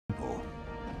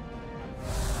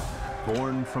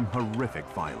born from horrific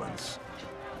violence,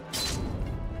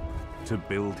 to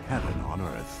build heaven on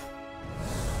earth.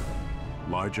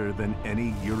 Larger than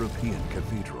any European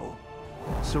cathedral,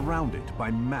 surrounded by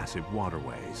massive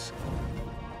waterways.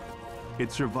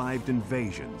 It survived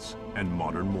invasions and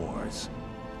modern wars.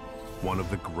 One of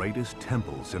the greatest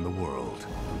temples in the world,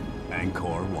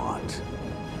 Angkor Wat.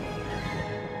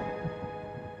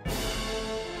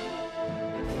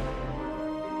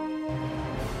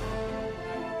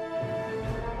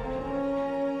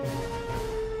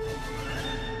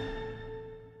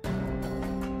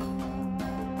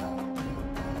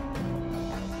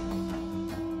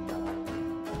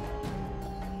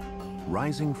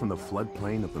 Rising from the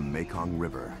floodplain of the Mekong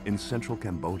River in central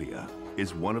Cambodia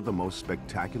is one of the most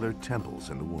spectacular temples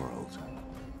in the world.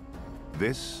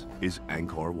 This is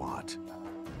Angkor Wat.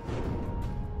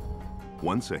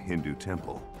 Once a Hindu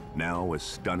temple, now a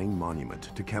stunning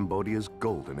monument to Cambodia's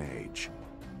golden age.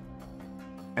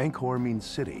 Angkor means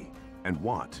city, and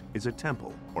Wat is a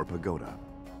temple or pagoda.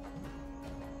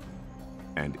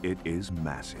 And it is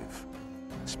massive,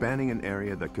 spanning an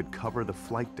area that could cover the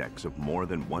flight decks of more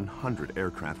than 100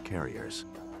 aircraft carriers.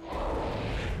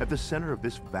 At the center of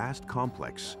this vast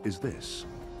complex is this: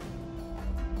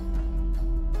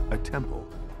 a temple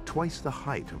twice the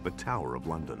height of the Tower of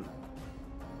London.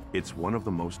 It's one of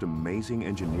the most amazing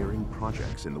engineering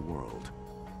projects in the world.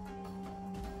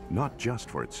 Not just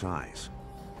for its size,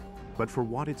 but for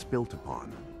what it's built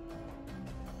upon: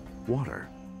 water.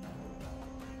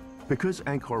 Because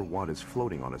Angkor Wat is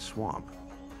floating on a swamp,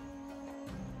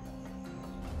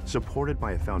 supported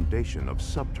by a foundation of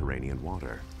subterranean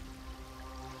water.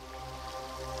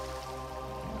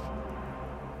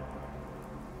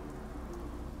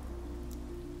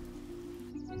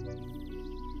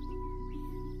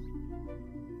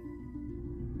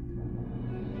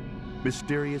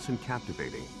 Mysterious and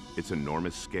captivating, its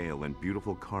enormous scale and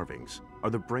beautiful carvings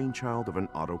are the brainchild of an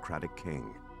autocratic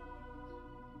king.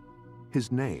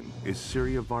 His name is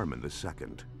Suryavarman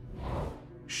II,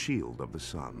 Shield of the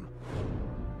Sun.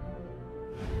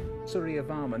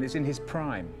 Suryavarman is in his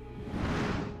prime.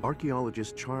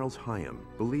 Archaeologist Charles Hyam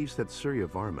believes that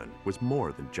Suryavarman was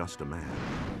more than just a man.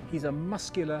 He's a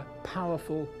muscular,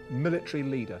 powerful military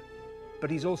leader,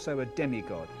 but he's also a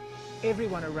demigod.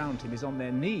 Everyone around him is on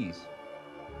their knees.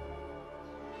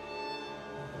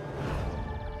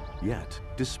 Yet,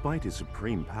 despite his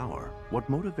supreme power, what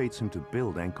motivates him to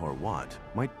build Angkor Wat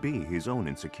might be his own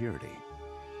insecurity.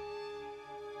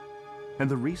 And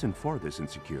the reason for this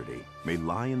insecurity may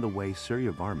lie in the way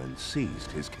Suryavarman seized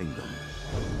his kingdom.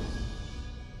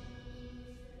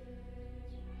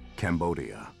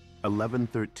 Cambodia,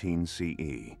 1113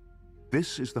 CE.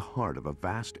 This is the heart of a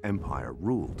vast empire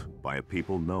ruled by a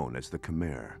people known as the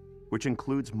Khmer, which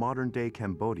includes modern-day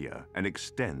Cambodia and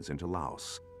extends into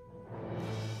Laos.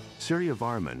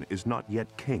 Suryavarman is not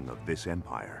yet king of this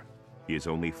empire. He is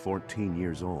only 14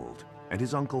 years old, and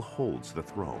his uncle holds the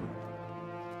throne.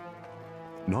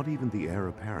 Not even the heir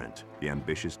apparent, the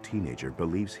ambitious teenager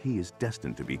believes he is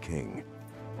destined to be king.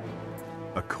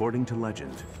 According to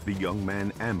legend, the young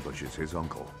man ambushes his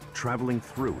uncle, traveling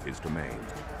through his domain.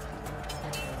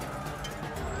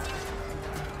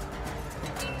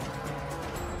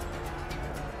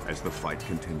 As the fight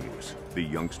continues, the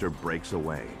youngster breaks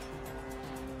away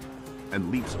and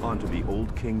leaps onto the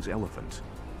old king's elephant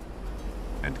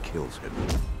and kills him.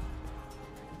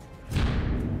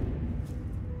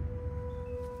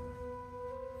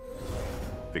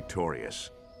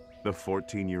 Victorious, the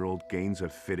 14-year-old gains a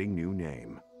fitting new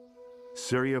name: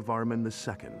 Suryavarman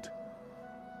II,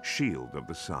 Shield of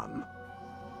the Sun.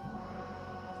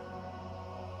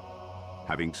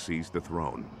 Having seized the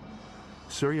throne,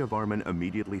 Suryavarman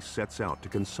immediately sets out to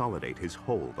consolidate his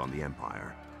hold on the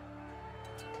empire.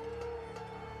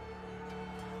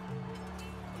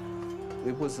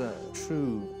 It was a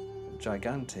true,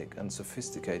 gigantic and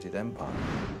sophisticated empire.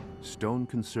 Stone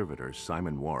conservator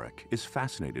Simon Warwick is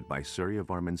fascinated by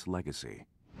Suryavarman's legacy.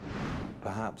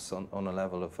 Perhaps on a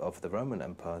level of the Roman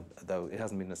Empire, though it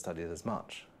hasn't been studied as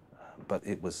much, but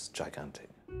it was gigantic.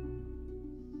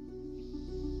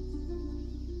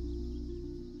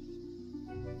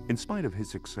 In spite of his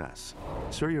success,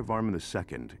 Suryavarman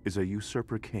II is a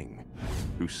usurper king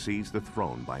who seized the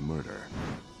throne by murder.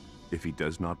 If he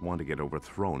does not want to get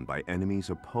overthrown by enemies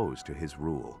opposed to his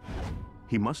rule,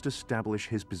 he must establish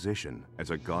his position as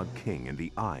a god-king in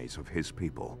the eyes of his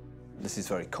people. This is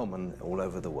very common all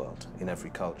over the world. In every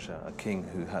culture, a king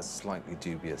who has slightly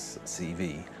dubious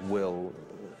CV will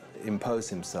impose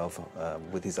himself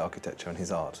with his architecture and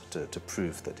his art to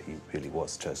prove that he really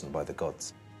was chosen by the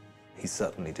gods. He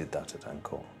certainly did that at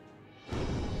Angkor.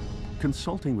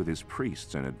 Consulting with his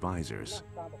priests and advisors,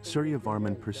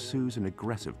 Suryavarman pursues an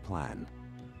aggressive plan.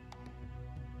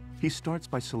 He starts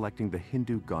by selecting the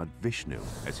Hindu god Vishnu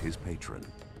as his patron.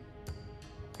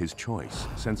 His choice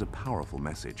sends a powerful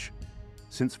message,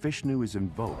 since Vishnu is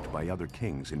invoked by other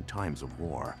kings in times of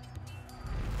war.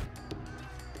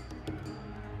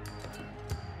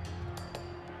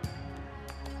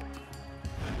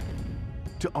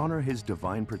 To honor his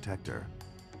divine protector,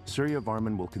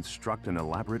 Suryavarman will construct an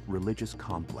elaborate religious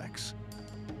complex.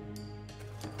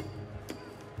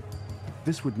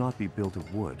 This would not be built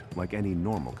of wood like any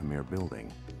normal Khmer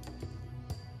building,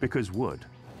 because wood,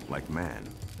 like man,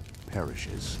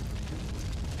 perishes.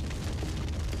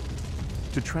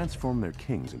 To transform their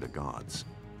kings into gods,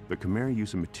 the Khmer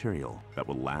use a material that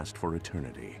will last for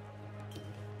eternity.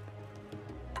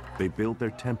 They build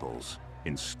their temples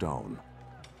in stone.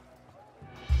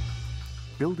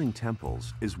 Building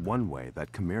temples is one way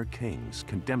that Khmer kings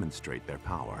can demonstrate their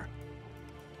power.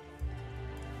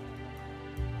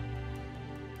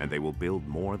 And they will build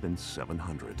more than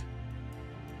 700.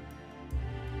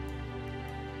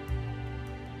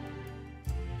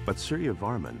 But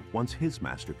Suryavarman wants his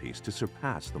masterpiece to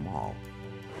surpass them all.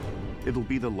 It'll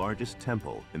be the largest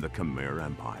temple in the Khmer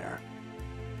Empire,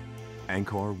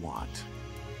 Angkor Wat.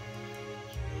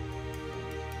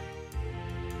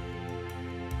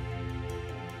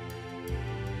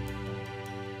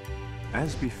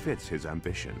 As befits his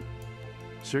ambition,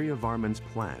 Suryavarman's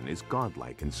plan is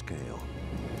godlike in scale.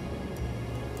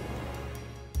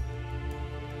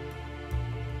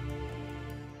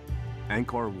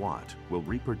 Angkor Wat will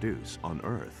reproduce on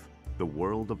Earth the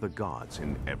world of the gods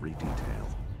in every detail.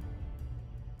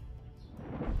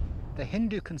 The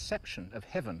Hindu conception of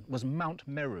heaven was Mount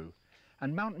Meru,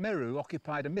 and Mount Meru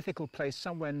occupied a mythical place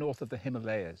somewhere north of the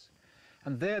Himalayas.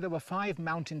 And there were 5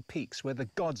 mountain peaks where the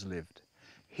gods lived.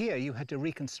 Here you had to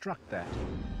reconstruct that.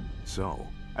 So,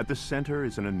 at the center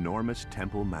is an enormous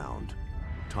temple mound,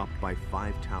 topped by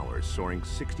 5 towers soaring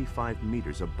 65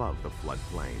 meters above the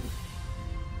floodplain.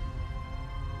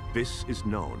 This is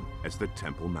known as the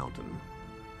Temple Mountain.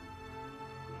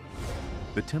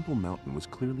 The Temple Mountain was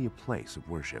clearly a place of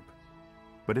worship,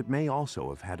 but it may also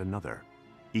have had another,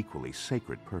 equally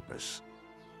sacred purpose.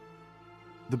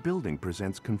 The building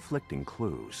presents conflicting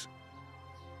clues.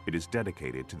 It is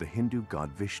dedicated to the Hindu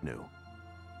god Vishnu,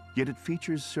 yet it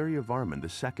features Suryavarman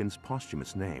II's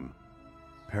posthumous name,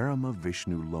 Parama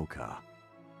Vishnu Loka.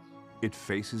 It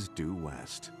faces due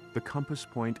west, the compass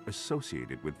point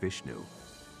associated with Vishnu,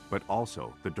 but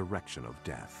also the direction of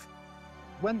death.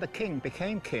 When the king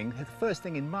became king, the first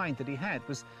thing in mind that he had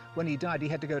was when he died, he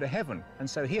had to go to heaven. And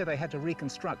so here they had to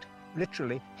reconstruct,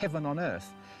 literally, heaven on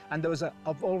earth. And there was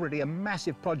already a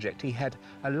massive project. He had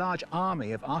a large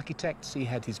army of architects, he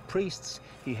had his priests,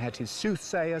 he had his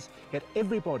soothsayers, he had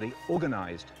everybody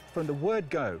organized from the word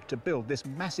go to build this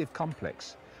massive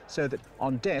complex so that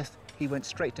on death, he went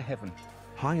straight to heaven.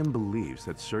 Hayam believes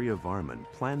that Suryavarman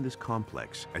planned this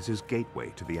complex as his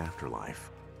gateway to the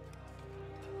afterlife.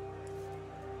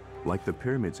 Like the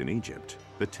pyramids in Egypt,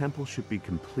 the temple should be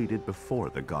completed before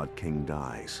the god-king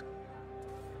dies.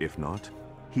 If not,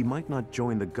 he might not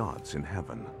join the gods in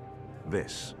heaven.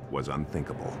 This was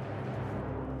unthinkable.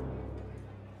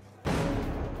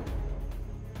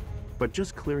 But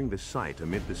just clearing the site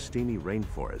amid the steamy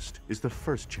rainforest is the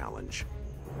first challenge.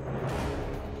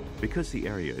 Because the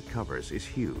area it covers is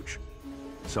huge,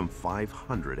 some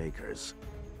 500 acres.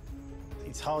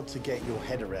 It's hard to get your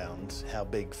head around how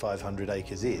big 500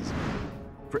 acres is.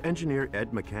 For engineer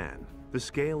Ed McCann, the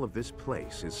scale of this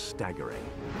place is staggering.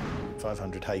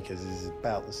 500 acres is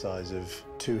about the size of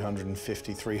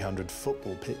 250, 300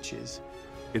 football pitches.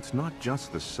 It's not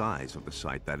just the size of the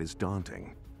site that is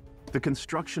daunting. The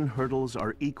construction hurdles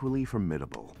are equally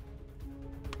formidable.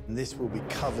 And this will be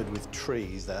covered with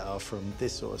trees that are from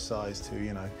this sort of size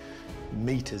to,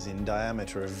 meters in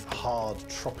diameter of hard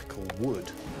tropical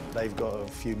wood. They've got a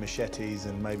few machetes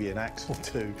and maybe an axe or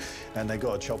two, and they've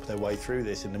got to chop their way through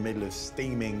this in the middle of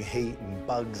steaming heat and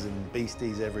bugs and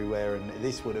beasties everywhere, and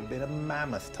this would have been a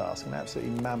mammoth task, an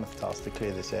absolutely mammoth task to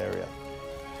clear this area.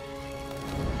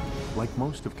 Like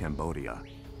most of Cambodia,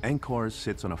 Angkor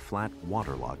sits on a flat,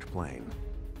 waterlogged plain.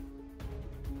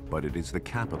 But it is the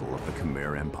capital of the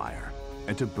Khmer Empire,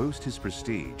 and to boost his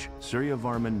prestige,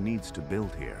 Suryavarman needs to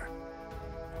build here.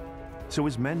 So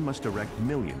his men must erect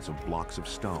millions of blocks of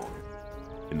stone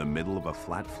in the middle of a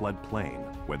flat flood plain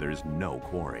where there is no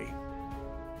quarry.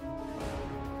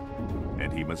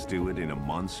 And he must do it in a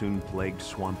monsoon-plagued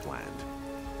swampland,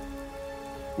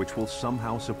 which will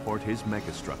somehow support his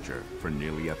megastructure for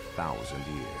nearly 1,000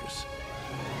 years.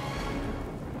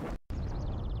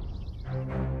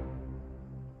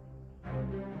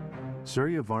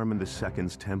 Suryavarman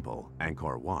II's temple,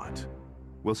 Angkor Wat,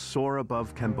 will soar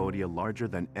above Cambodia larger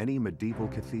than any medieval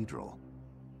cathedral.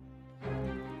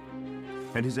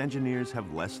 And his engineers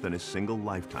have less than a single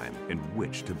lifetime in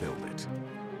which to build it.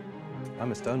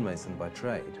 I'm a stonemason by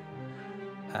trade,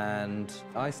 and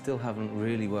I still haven't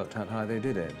really worked out how they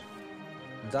did it.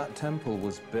 That temple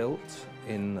was built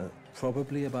in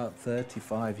probably about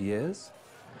 35 years.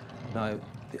 Now,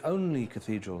 the only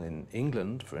cathedral in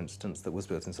England, for instance, that was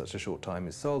built in such a short time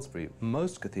is Salisbury.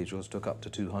 Most cathedrals took up to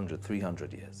 200,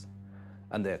 300 years,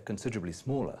 and they're considerably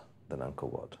smaller than Angkor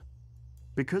Wat.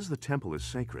 Because the temple is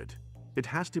sacred, it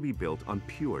has to be built on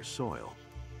pure soil.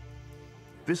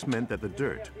 This meant that the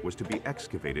dirt was to be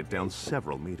excavated down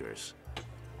several meters.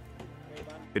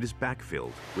 It is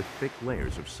backfilled with thick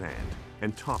layers of sand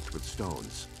and topped with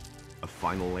stones. A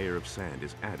final layer of sand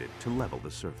is added to level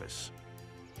the surface.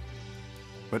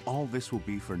 But all this will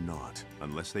be for naught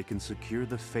unless they can secure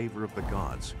the favor of the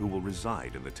gods who will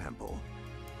reside in the temple.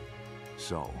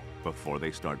 So, before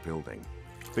they start building,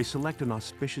 they select an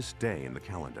auspicious day in the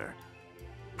calendar.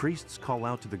 Priests call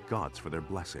out to the gods for their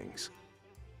blessings.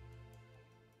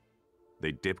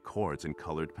 They dip cords in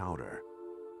colored powder.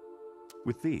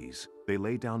 With these, they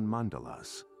lay down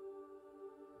mandalas.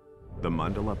 The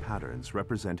mandala patterns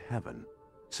represent heaven,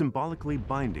 symbolically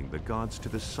binding the gods to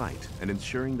the site and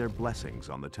ensuring their blessings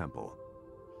on the temple.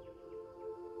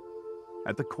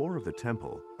 At the core of the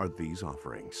temple are these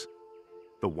offerings.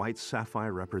 The white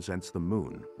sapphire represents the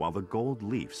moon, while the gold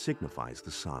leaf signifies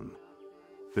the sun.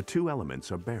 The two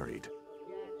elements are buried.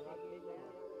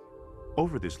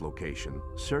 Over this location,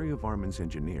 Suryavarman's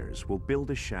engineers will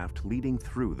build a shaft leading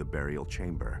through the burial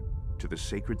chamber to the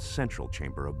sacred central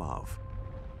chamber above.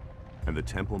 And the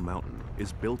temple mountain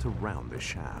is built around this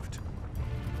shaft.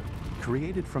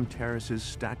 Created from terraces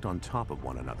stacked on top of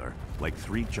one another, like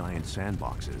three giant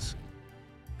sandboxes,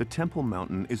 the temple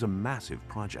mountain is a massive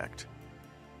project.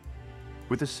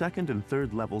 With the second and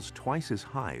third levels twice as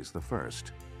high as the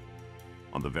first.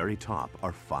 On the very top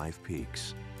are 5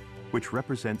 peaks, which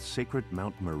represent sacred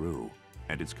Mount Meru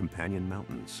and its companion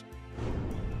mountains.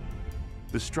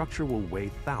 The structure will weigh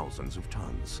thousands of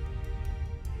tons.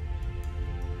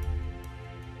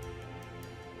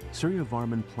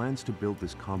 Suryavarman plans to build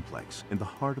this complex in the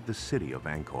heart of the city of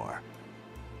Angkor.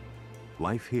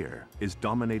 Life here is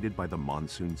dominated by the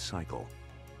monsoon cycle.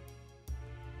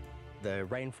 The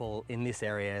rainfall in this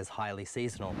area is highly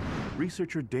seasonal.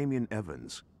 Researcher Damien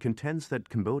Evans contends that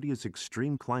Cambodia's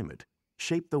extreme climate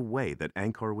shaped the way that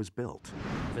Angkor was built.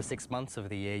 For 6 months of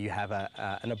the year, you have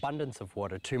an abundance of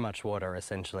water, too much water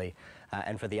essentially.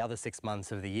 And for the other 6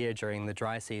 months of the year, during the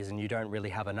dry season, you don't really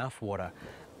have enough water.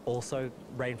 Also,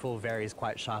 rainfall varies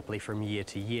quite sharply from year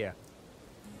to year.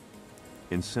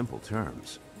 In simple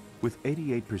terms, with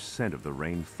 88% of the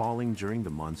rain falling during the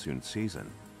monsoon season,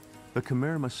 the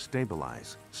Khmer must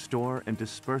stabilize, store, and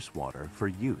disperse water for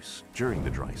use during the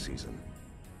dry season.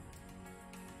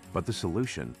 But the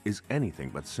solution is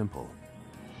anything but simple.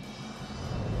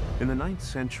 In the 9th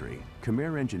century,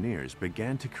 Khmer engineers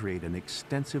began to create an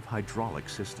extensive hydraulic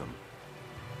system.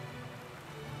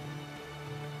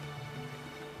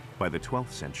 By the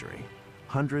 12th century,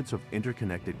 hundreds of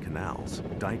interconnected canals,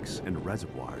 dikes, and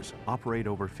reservoirs operate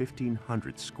over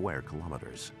 1,500 square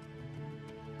kilometers.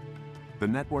 The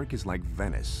network is like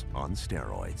Venice on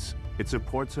steroids. It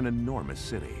supports an enormous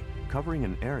city, covering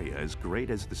an area as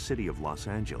great as the city of Los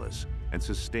Angeles and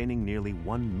sustaining nearly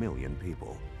 1 million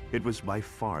people. It was by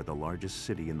far the largest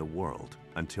city in the world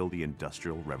until the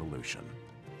Industrial Revolution.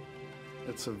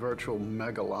 It's a virtual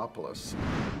megalopolis.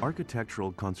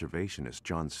 Architectural conservationist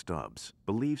John Stubbs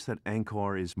believes that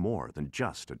Angkor is more than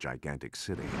just a gigantic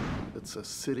city. It's a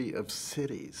city of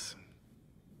cities,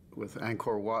 with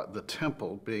Angkor Wat, the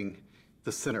temple, being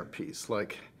the centerpiece,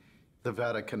 like the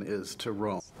Vatican is to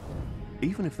Rome.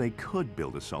 Even if they could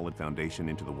build a solid foundation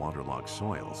into the waterlogged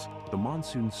soils, the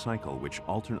monsoon cycle, which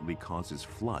alternately causes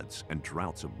floods and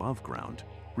droughts above ground,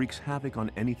 wreaks havoc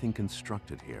on anything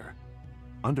constructed here.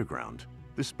 Underground,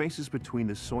 the spaces between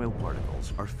the soil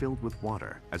particles are filled with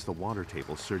water as the water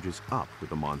table surges up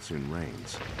with the monsoon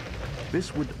rains.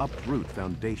 This would uproot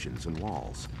foundations and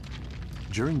walls.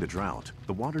 During the drought,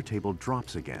 the water table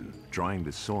drops again, drying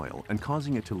the soil and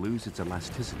causing it to lose its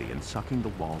elasticity and sucking the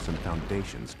walls and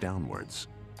foundations downwards.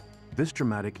 This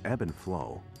dramatic ebb and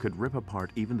flow could rip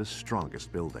apart even the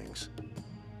strongest buildings.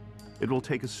 It will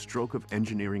take a stroke of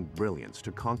engineering brilliance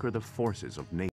to conquer the forces of nature.